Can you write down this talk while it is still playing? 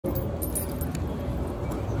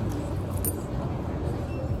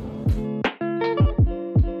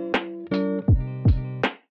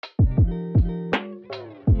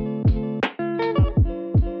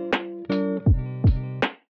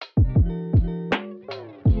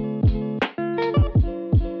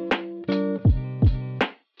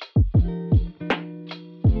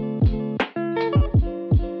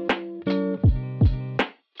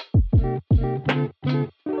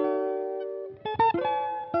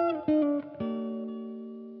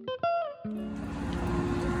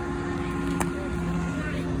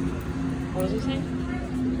What was he saying?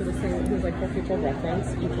 He was like, for future reference,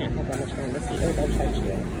 you can't have furniture on the seat or they'll charge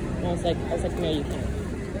you. And I was like, no, you can't.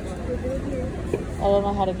 I don't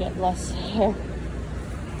know how to get less hair.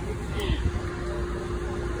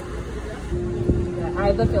 Yeah, I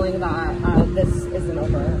have the feeling that this isn't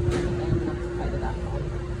over. And I'm going to have to fight it at home.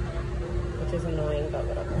 Which is annoying, but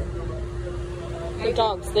whatever. The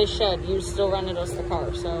dogs, they should. You still rented us the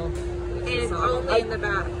car, so. And only in the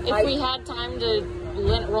back. If we had time to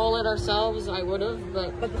roll it ourselves, I would have,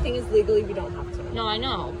 but the thing is, legally, we don't have to. No, I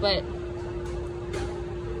know, but.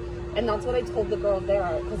 And that's what I told the girl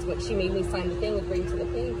there, because what she made me sign the thing, agreeing to the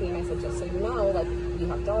cleaning fee, and I said, just so you know, like, you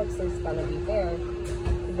have dogs, there's gonna be fair.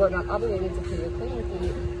 We're not obligated to pay your cleaning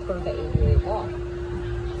fee per the ADA law.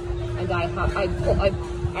 And I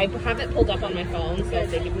have it pulled up on my phone, so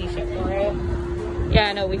if they give me shit for it. Yeah,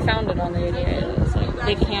 I know, we found it on the ADA. It's like,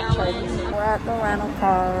 they can't charge us. We're at the rental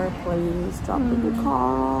car. Please drop the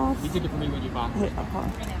car off. You took it from me when you bought I hate that car.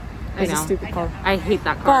 I It's know. a stupid car. I hate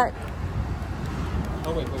that car. But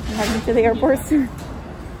Oh, wait. I'm heading to the airport soon.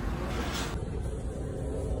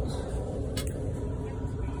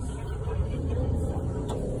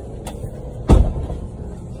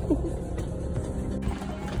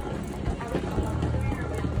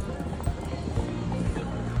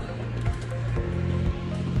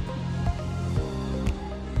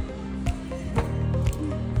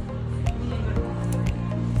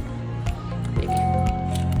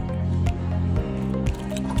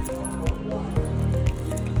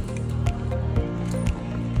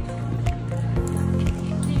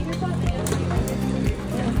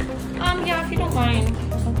 Yeah, if you don't mind.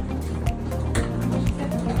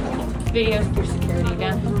 Video through security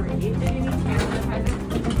again.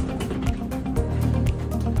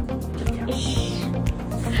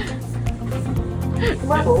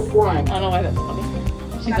 Level 1. I don't know why that's funny.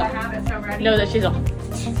 She's Gotta on. have it so ready. No, that she's on.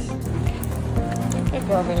 Good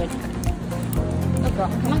girl, baby. Good girl.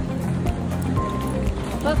 Come on.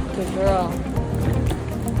 Look, good girl.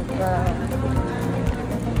 Good girl.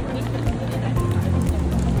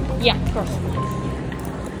 Yeah, of course.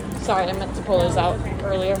 Sorry, I meant to pull those out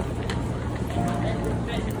earlier.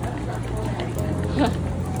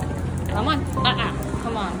 Come on.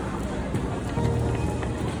 Come on.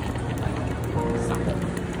 Stop it.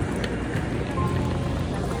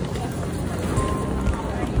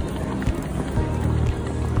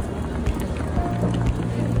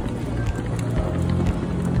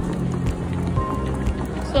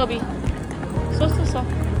 Stubby. So.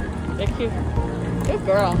 Thank you. Good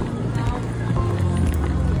girl.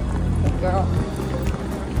 Good girl.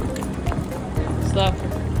 Slow.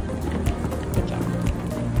 Good job.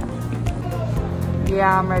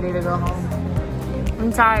 Yeah, I'm ready to go home.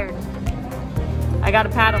 I'm tired. I got a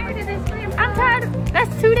pad on my... I'm tired.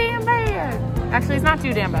 That's too damn bad. Actually, it's not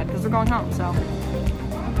too damn bad because we're going home, so.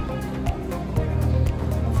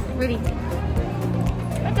 Ready.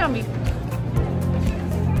 Good job, me.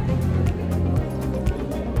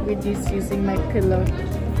 We're just using my pillow.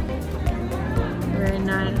 Very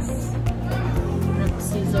nice.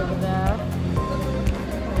 Rexy's over there.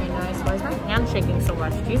 Very nice. Why is my hand shaking so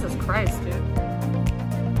much? Jesus Christ, dude.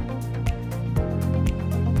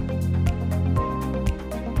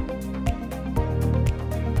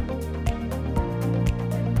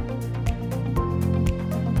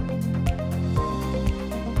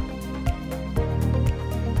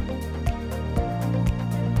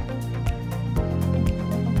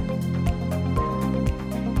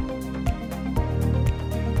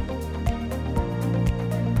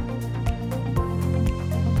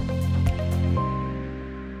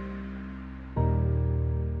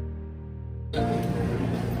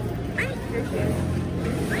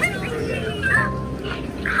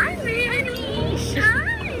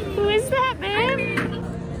 Who is that, man?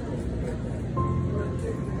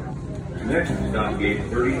 Next stop gate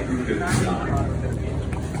 30 through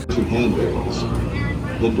 59. Two handrails.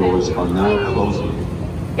 The doors are now closing.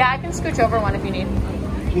 Yeah, I can scooch over one if you need.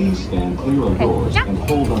 Please stand clear of doors and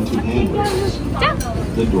hold onto handrails.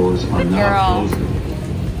 The doors are now closing.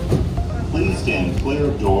 Please stand clear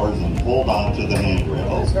of doors and hold on to the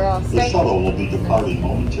handrails. The shuttle will be departing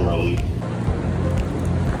momentarily.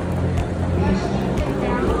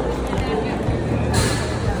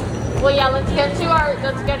 Well, yeah, let's get to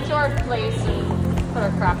our place and put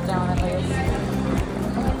our crap down at least.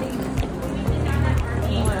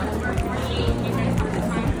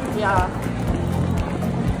 Yeah.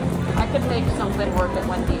 I could make something work at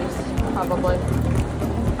Wendy's, probably.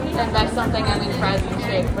 And by something, I mean fries and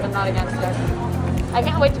shake, but I'm not against it. I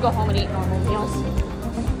can't wait to go home and eat normal meals.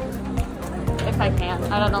 If I can.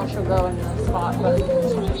 I don't know if she'll go in the spot, but...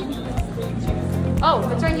 Oh,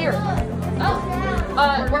 it's right here.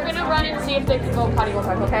 Oh, we're gonna run and see if they can go potty real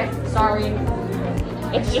quick, okay? Sorry.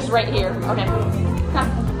 It's just right here. Okay.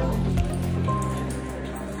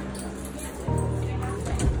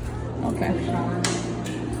 Okay.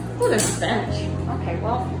 Oh, there's a bench. Okay,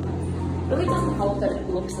 well, really doesn't help that it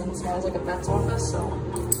looks and smells like a vet's office, so.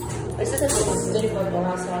 I said this was a stink like the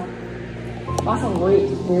last one. Last one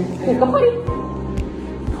weird. Okay, go potty.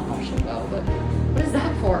 Oh, I should go, but what is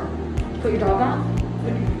that for? Put your dog on?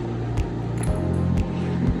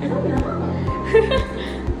 I don't know.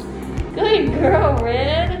 Good girl,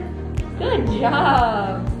 Rid. Good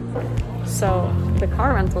job. So the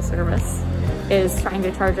car rental service is trying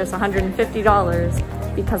to charge us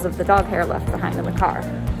 $150 because of the dog hair left behind in the car.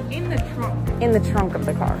 In the trunk. In the trunk of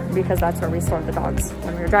the car, because that's where we stored the dogs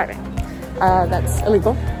when we were driving. That's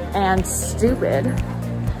illegal and stupid.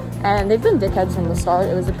 And they've been dickheads from the start.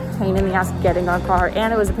 It was a pain in the ass getting our car,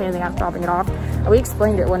 and it was a pain in the ass dropping it off. And we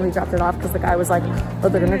explained it when we dropped it off, because the guy was like, oh,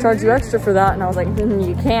 they're gonna charge you extra for that. And I was like,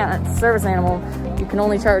 you can't. It's a service animal. You can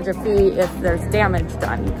only charge a fee if there's damage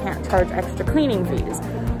done. You can't charge extra cleaning fees.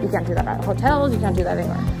 You can't do that at hotels. You can't do that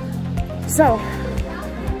anywhere. So,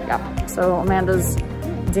 yeah. So Amanda's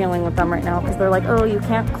dealing with them right now, because they're like, oh, you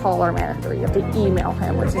can't call our manager. You have to email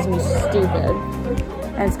him, which is me stupid.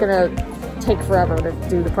 And it's gonna take forever to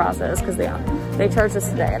do the process, because they charged us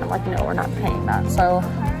today, and I'm like, no, we're not paying that. So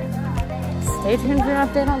stay tuned for an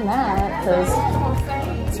update on that, because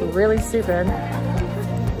it's really stupid.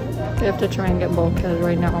 We have to try and get bulkhead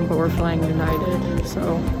right now, but we're flying United,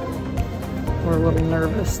 so we're a little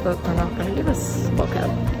nervous that they're not going to give us bulkhead.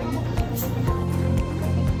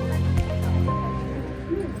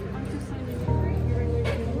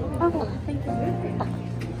 Oh, thank you.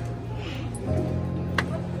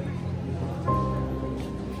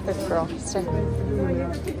 This girl, stay.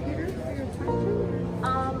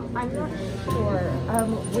 I'm not sure.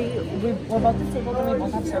 We're both disabled and we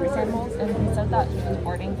both have service animals, and he said that he was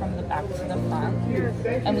boarding from the back to the front,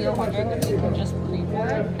 and we were wondering if we could just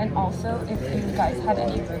pre-board, and also if you guys had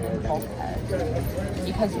any room in bulkhead,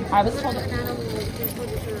 because I was told that.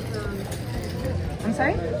 I'm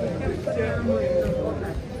sorry?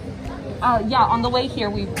 Yeah, on the way here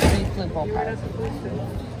we flew bulkhead,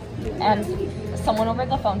 and someone over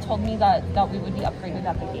the phone told me that we would be upgraded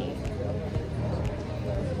at the gate.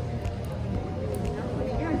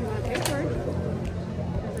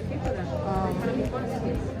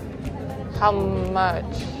 How much?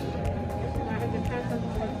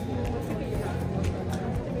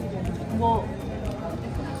 Well,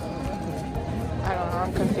 I don't know.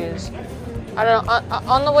 I'm confused. I don't know.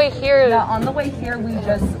 On the way here. Yeah, on the way here, we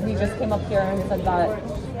just came up here and said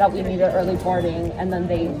that we needed early boarding, and then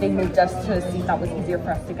they moved us to a seat that was easier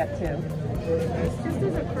for us to get to. It's just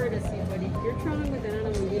as a courtesy, but if you're traveling with an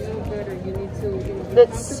animal, you know better. You need to.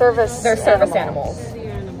 It's service. They're service animals.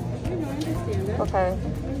 Okay.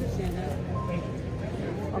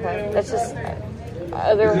 Okay. It's just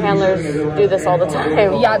other handlers do this all the time.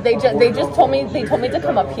 Yeah, they just told me to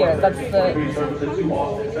come up here. That's the.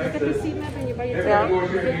 Yeah.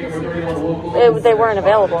 They weren't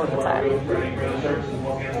available at the time.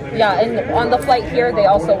 Yeah, and on the flight here, they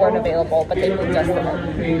also weren't available, but they moved us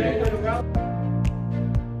there.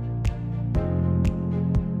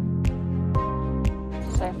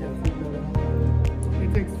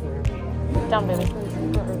 Down, baby.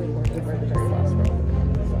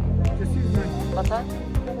 What's that?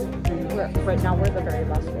 Right now we're the very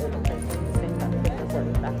last row. Same time because we're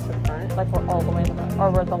back to the front. Like we're all the way to the front. Or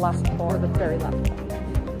we're the last four. We're the very last one.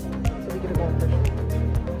 So we get to go in first.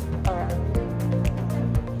 Alright.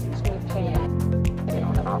 Just gonna pay on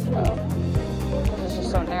and off though. This is just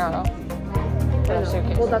so narrow.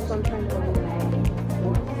 Well, that's what I'm trying to do.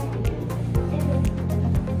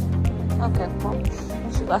 Okay, well,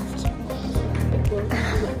 she left.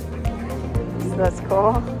 So that's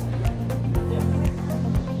cool.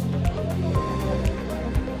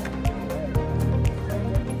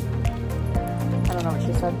 I don't know what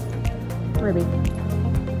she said. Maybe.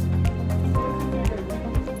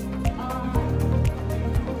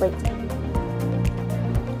 Wait.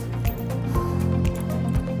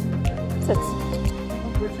 Sits.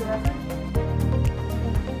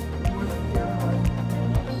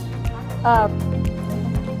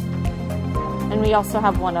 And we also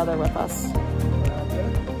have one other with us.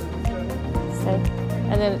 Stay.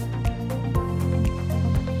 And then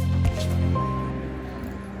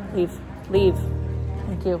leave. Leave.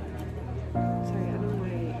 Thank you. Sorry, I don't know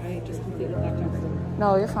why I just completely blacked out.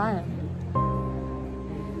 No, you're fine.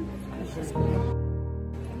 It's just me.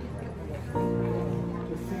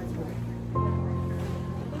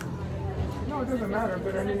 No, it doesn't matter,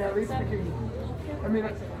 but I mean, at least we can I mean,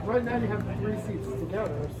 right now you have 3 seats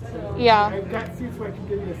together. So Yeah. I've got seats where I can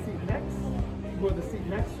give you a seat next, where the seat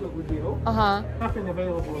next to it would be open. Nothing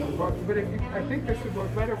available in the box. But if you, I think this would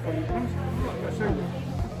work better for you. I'll show you.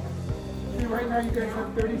 See, right now you guys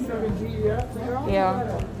have 37 DEF.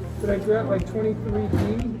 Yeah. But I got like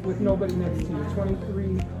 23D with nobody next to you.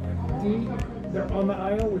 23D, they're on the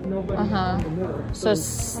aisle with nobody in the middle. So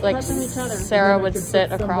like Sarah would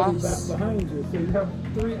sit across. Behind you. So you have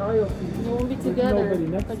 3 aisle seats. You won't be together,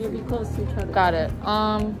 but you'll be close to each other. Got it. Do you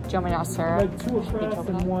want me to ask Sarah? Like 2 across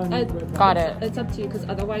and 1. Got it. It's up to you, because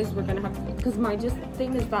otherwise we're gonna have, because my just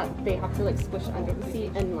thing is that they have to like squish under the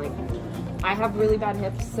seat, and like I have really bad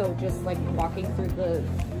hips, so just like walking through the.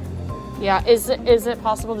 Yeah. Is it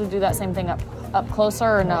possible to do that same thing up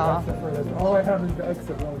closer or no? All I have is the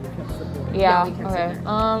exit row. You can't sit there. Yeah. Okay.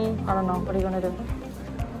 I don't know. What are you gonna do?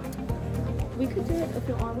 We could do it if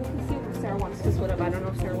you want. We can see if Sarah wants to split up. I don't know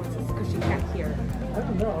if Sarah wants to, because she can't hear. I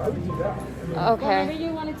don't know. I would do that. Okay. Whenever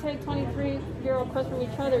you want to take 23, you're across from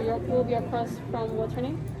each other. You'll be across from, what's her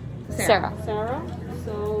name? Sarah. Sarah.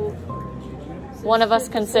 So One of us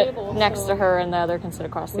can sit next to her and the other can sit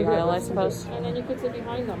across the aisle, I suppose. And then you could sit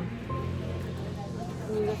behind them.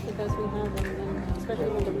 I mean, that's the best we have, and then especially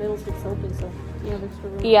when the middle seat's open, so you have extra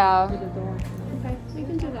room through the door. Okay, we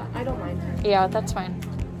can do that. I don't mind. Yeah, that's fine.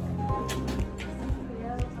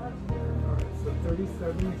 So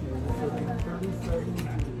 37D.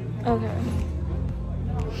 Okay.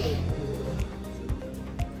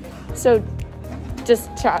 So,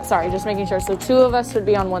 just making sure. So 2 of us would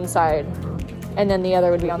be on one side, and then the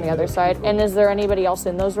other would be on the other side. And is there anybody else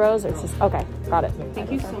in those rows? It's just, okay, got it.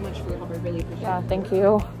 Thank you so much for your help. I really appreciate it. Yeah, thank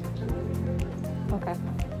you. Okay.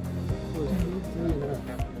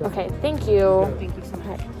 Okay, thank you. Thank you so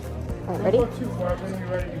much. All right, ready?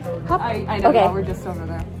 Hop. I know, Okay. yeah, we're just over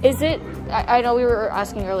there. Is it, I know we were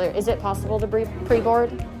asking earlier, is it possible to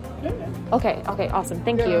pre-board? Okay, awesome.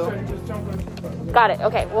 Thank you. Got it.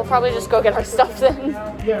 Okay, we'll probably just go get our stuff then.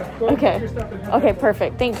 Okay. Okay,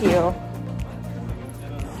 perfect. Thank you.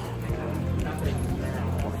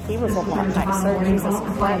 He was a lot nicer. Jesus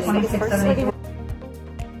Christ.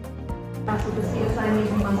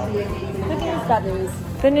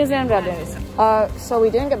 Good news and bad news. So we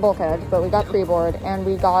didn't get bulkhead, but we got pre-board, and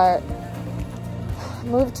we got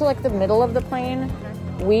moved to like the middle of the plane.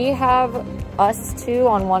 We have us 2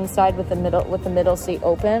 on one side with the middle seat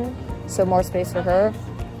open, so more space for her.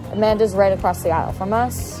 Amanda's right across the aisle from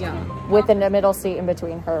us. Yeah. With the middle seat in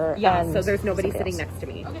between her. Yeah, and so there's nobody somebody sitting else. next to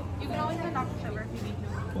me. Okay, you can always get Dr. Sugar if you need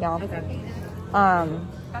to. Yeah. Okay.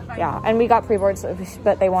 Yeah, and we got pre-board, so,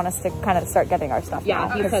 but they want us to kind of start getting our stuff. Yeah,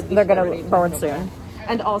 now, he 'cause said they're gonna board soon.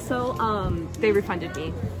 And also, they refunded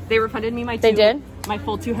me. They refunded me my They did? my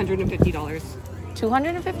full $250.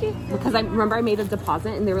 250? Because I remember I made a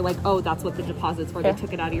deposit, and they were like, "Oh, that's what the deposit's for. Yeah. They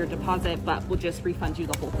took it out of your deposit, but we'll just refund you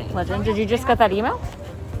the whole thing." Legend. Did you just get that email?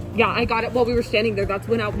 Yeah, I got it while we were standing there. That's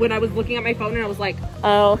when I was looking at my phone, and I was like,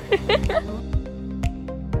 Oh.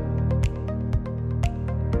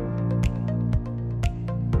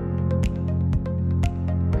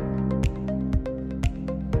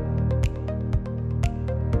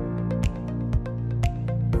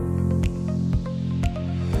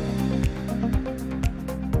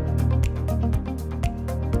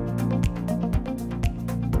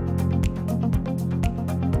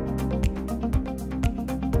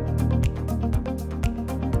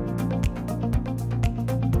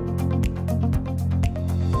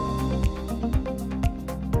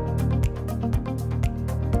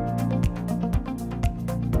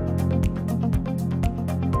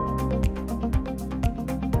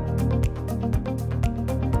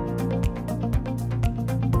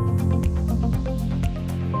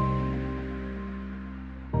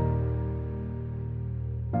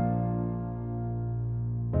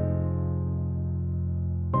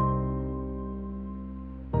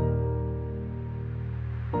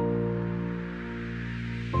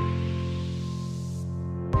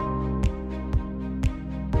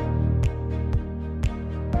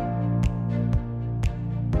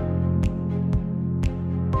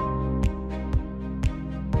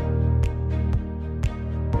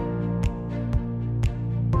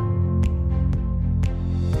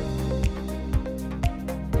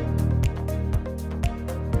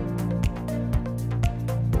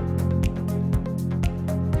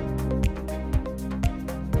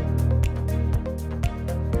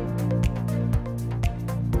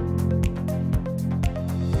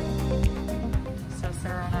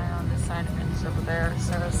 over there.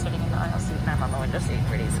 Sarah's sitting in the aisle seat and I'm on the window seat.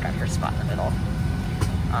 Brady's got her spot in the middle.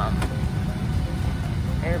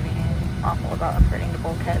 Airbnb. awful about upgrading the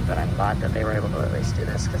bulkhead, but I'm glad that they were able to at least do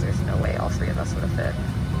this because there's no way all three of us would have fit.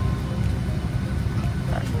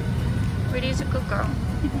 But Ridley's a good girl.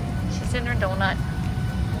 She's in her donut.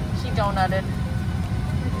 She donutted.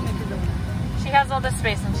 She has all this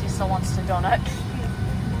space and she still wants to donut.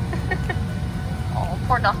 Oh,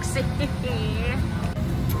 poor Doxy.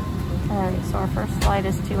 Alright, so our first flight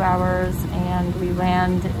is 2 hours and we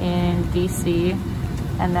land in DC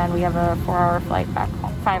and then we have a 4-hour flight back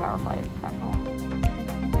home, 5-hour flight back home.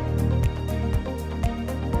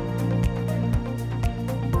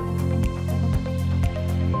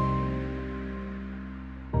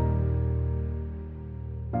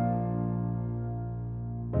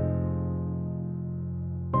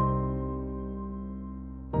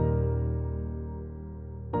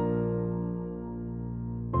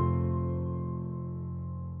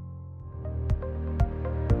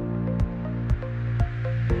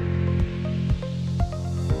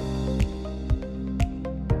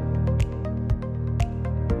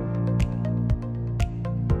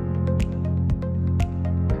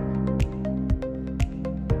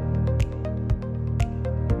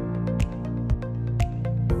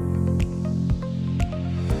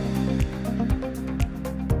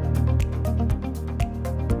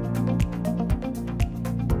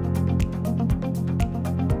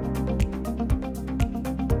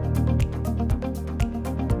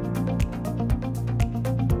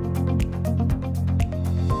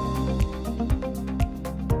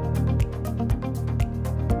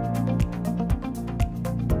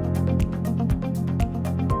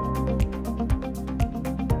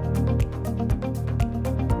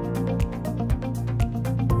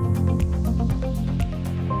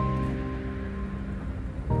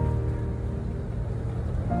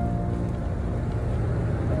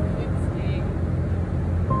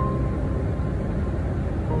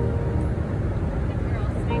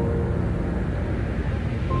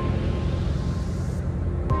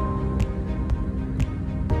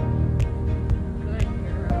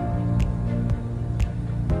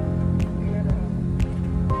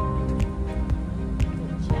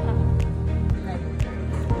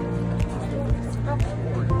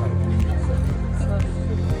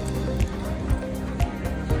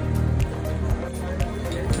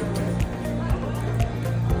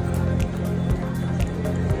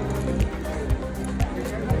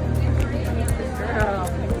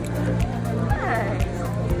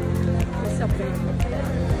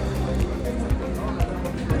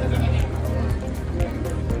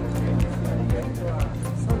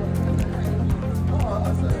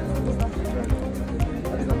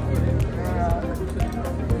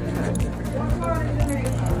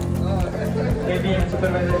 ABM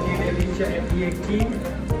supervisor lead adventure FD18.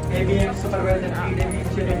 ABM supervisor lead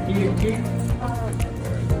adventure FD18.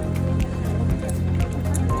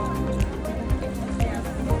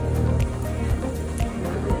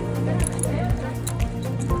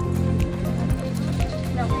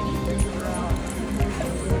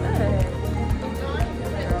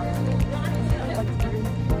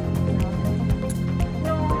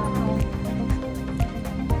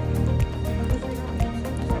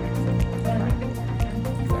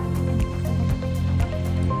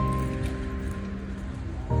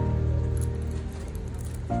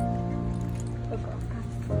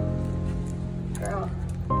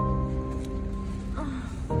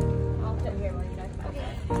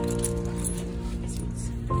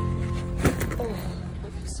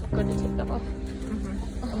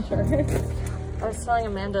 I was telling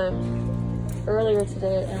Amanda earlier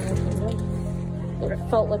today, and it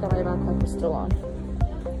felt like my backpack was still on.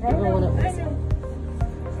 Even when it was.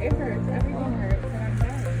 It hurts. Everything hurts, and I'm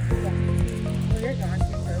dying. Well, you're gone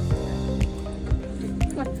too.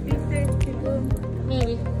 What? Be safe, people.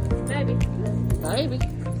 Maybe. Maybe. Maybe.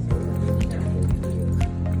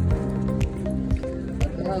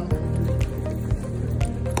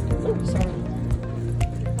 Oh, sorry.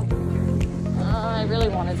 I really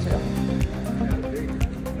wanted to.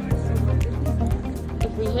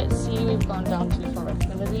 If we hit C, we've gone down too far. It's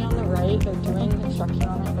going to be on the right. They're doing construction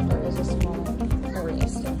on it, but there is a small area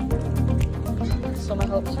still. So my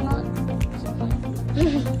hopes are not so high.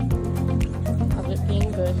 Of it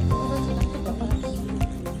being good.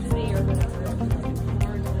 C or whatever.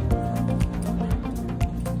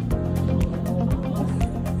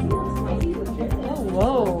 Oh,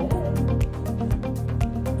 whoa.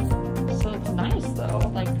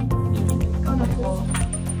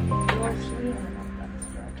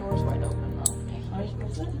 Door's wide open though.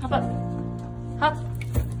 Hop up. Hop.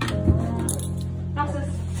 Houses.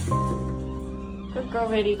 Good girl,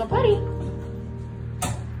 ready. Go potty.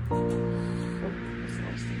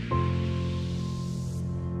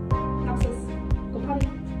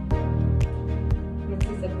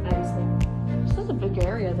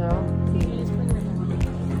 it though.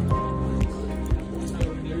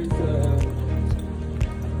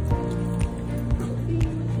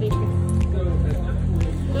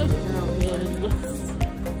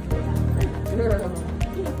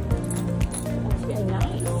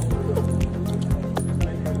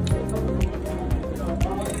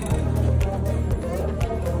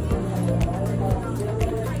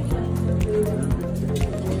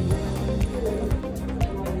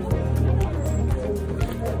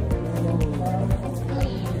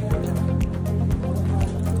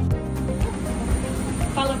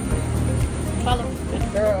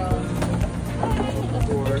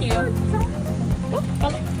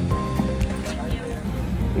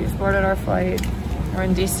 We just boarded our flight. We're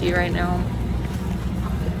in DC right now.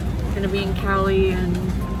 Gonna be in Cali in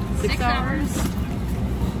 6 hours.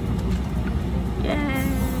 Yay!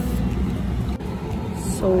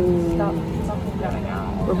 So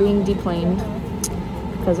we're being deplaned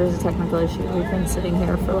because there's a technical issue. We've been sitting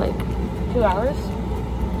here for like 2 hours.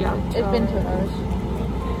 Yeah, it's been 2 hours.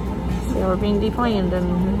 So yeah, we're being deplaned, and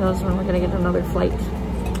who knows when we're gonna get another flight.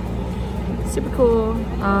 Super cool.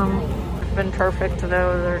 Been perfect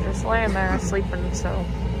though. They're just laying there sleeping, so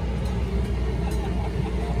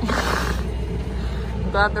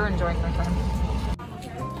I'm glad they're enjoying their time.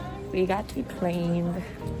 We got deplaned,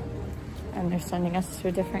 and they're sending us to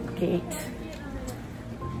a different gate.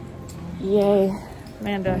 Yay.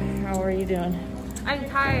 Amanda, how are you doing? I'm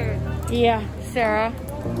tired. Yeah, Sarah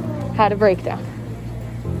had a breakdown.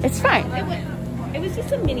 It's fine. It was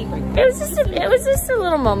just a mini break. It was just a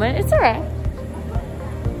little moment. It's all right.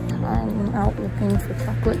 I'm out looking for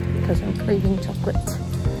chocolate because I'm craving chocolate.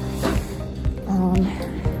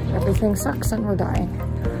 Everything sucks and we're dying.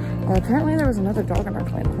 Apparently there was another dog on our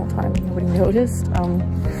plane the whole time. Nobody noticed.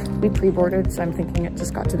 We pre-boarded, so I'm thinking it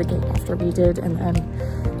just got to the gate after we did, and then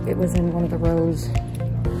it was in one of the rows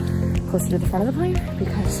closer to the front of the plane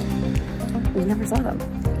because we never saw them.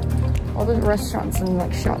 All the restaurants and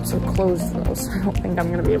like shops are closed though, so I don't think I'm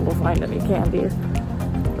gonna be able to find any candy,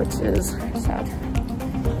 which is sad.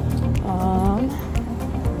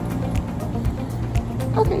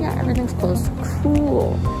 Okay, yeah, everything's closed.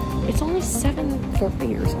 Cool. It's only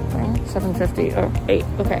 7:30 or something. 7:50. Oh, 8.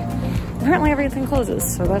 Okay. Apparently everything closes,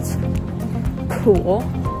 so that's cool.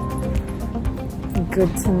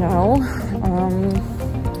 Good to know.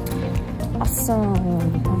 Awesome.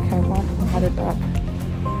 Okay, well, I'm headed back.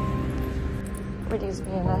 Ridley's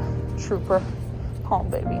being a trooper. Oh,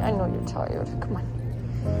 baby, I know you're tired. Come on.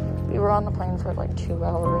 We were on the plane for like 2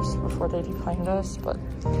 hours before they deplaned us, but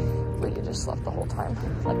we just slept the whole time,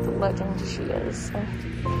 like the legend she is. So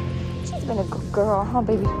she's been a good girl, huh,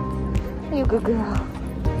 baby? Are you a good girl?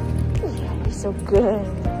 Yeah, you're so good.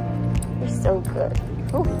 You're so good.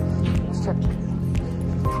 Oh,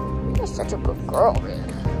 you're such a good girl, man.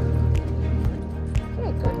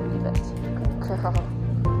 Very good, leave it. Good girl.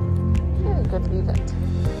 Very good, leave it.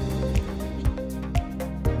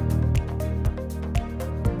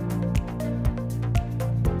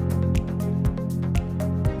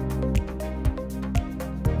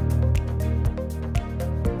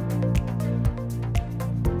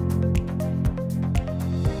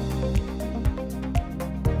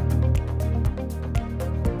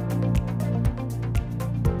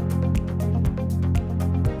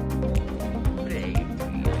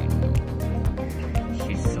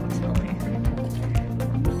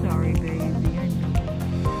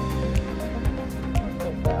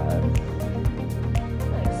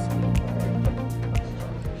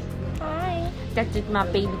 That's just my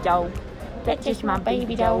baby dog. That's just my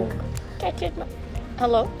baby dog. That's just my...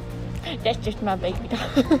 Hello? That's just my baby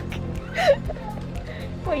dog.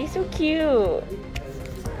 Oh, you're so cute.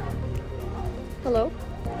 Hello?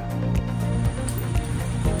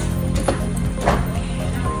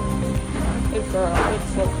 Good girl. Good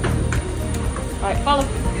so cute. Alright, follow.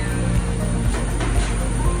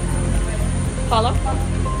 Follow.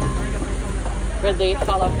 Ridley,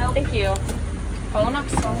 follow. Thank you. Follow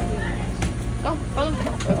next. Oh, follow.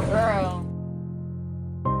 Good girl.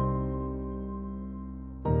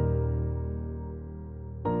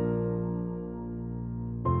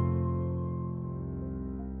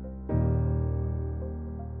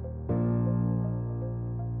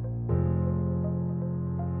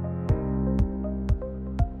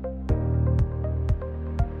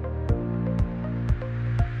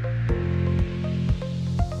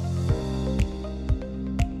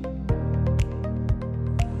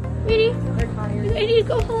 Ready to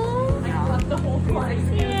go home? I left the whole flight.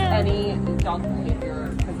 Yeah. Any dog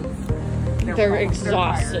behavior because they're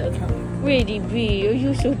exhausted. Ready, B, are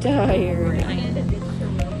you so tired?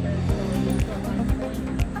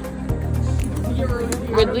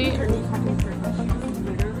 Ridley. It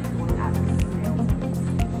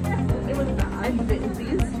was bad. These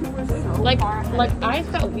two were so Like far. I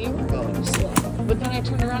thought we were going slow, but then I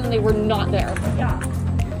turned around and they were not there. Yeah.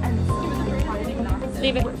 And she was afraid of getting knocked.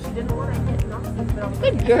 Leave it. She didn't want to get knocked.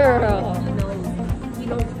 Good girl. He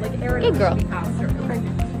knows, like Aaron Good girl. knows faster. Like, he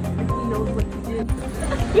knows what to do.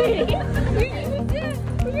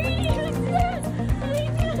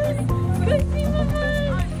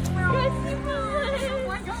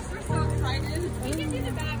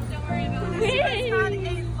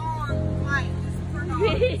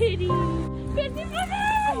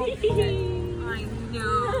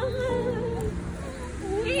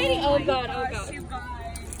 Oh God.